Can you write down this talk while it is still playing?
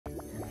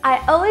I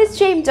always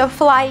dreamed of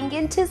flying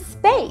into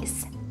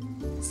space.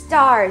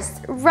 Stars,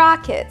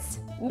 rockets,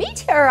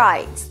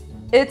 meteorites.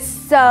 It's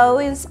so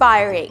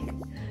inspiring.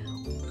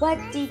 What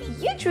did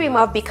you dream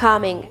of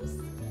becoming?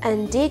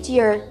 And did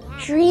your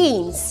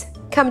dreams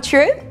come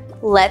true?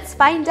 Let's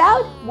find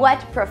out what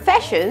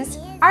professions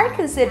are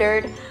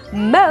considered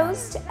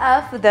most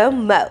of the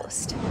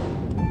most.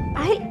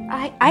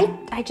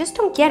 I just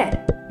don't get it.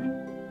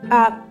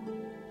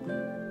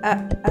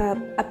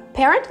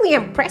 Apparently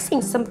I'm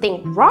pressing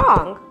something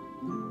wrong.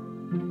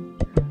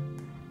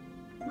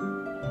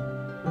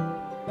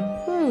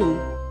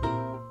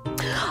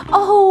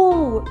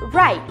 Oh,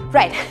 right.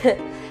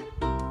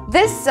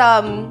 This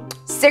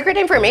secret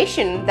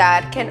information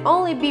that can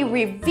only be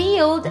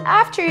revealed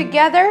after you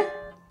gather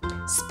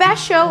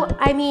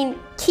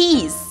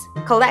keys.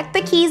 Collect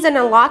the keys and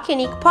unlock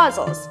unique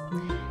puzzles.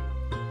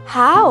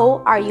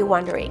 How, are you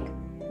wondering?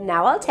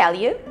 Now I'll tell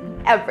you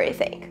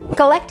everything.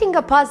 Collecting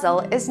a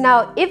puzzle is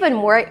now even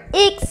more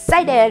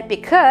excited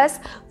because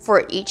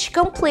for each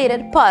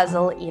completed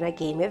puzzle in a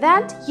game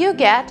event, you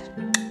get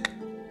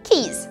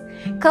keys.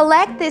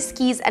 Collect these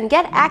keys and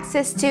get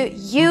access to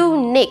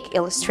unique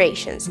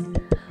illustrations.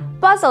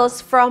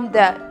 Puzzles from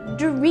the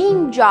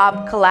Dream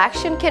Job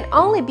collection can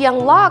only be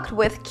unlocked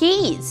with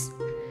keys.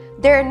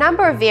 Their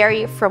number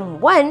vary from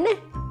 1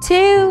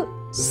 to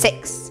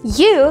 6.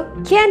 You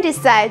can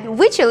decide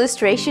which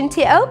illustration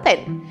to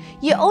open.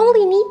 You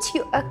only need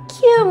to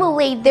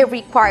accumulate the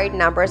required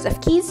numbers of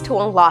keys to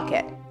unlock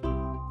it.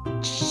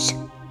 Shh.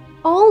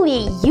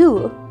 Only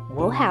you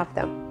will have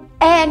them.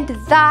 And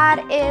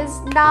that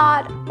is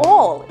not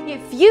all.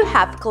 If you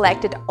have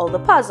collected all the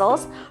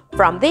puzzles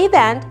from the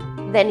event,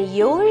 then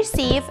you'll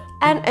receive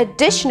an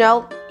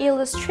additional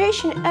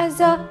illustration as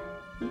a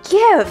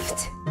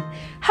gift.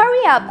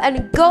 Hurry up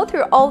and go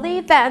through all the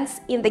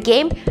events in the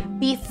game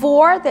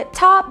before the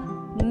top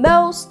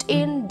most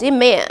in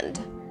demand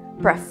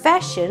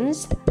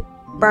professions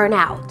burn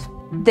out.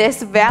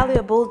 This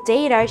valuable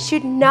data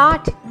should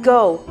not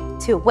go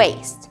to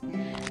waste.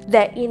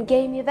 The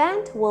in-game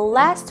event will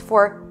last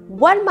for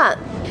 1 month.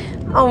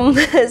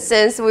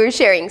 Since we're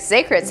sharing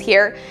secrets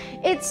here,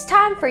 it's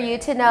time for you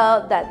to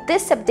know that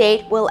this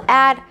update will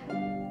add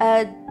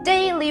a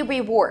daily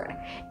reward.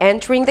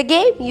 Entering the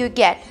game, you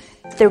get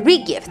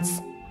 3 gifts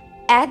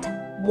at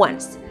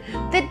once.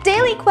 The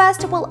daily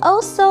quest will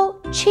also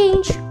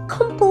change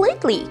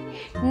completely.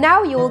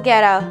 Now you will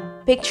get a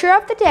picture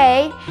of the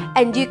day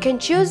and you can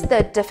choose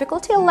the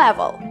difficulty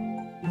level.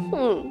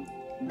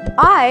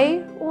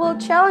 I will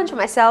challenge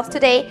myself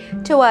today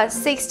to a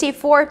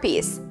 64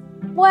 piece.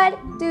 What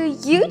do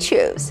you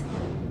choose?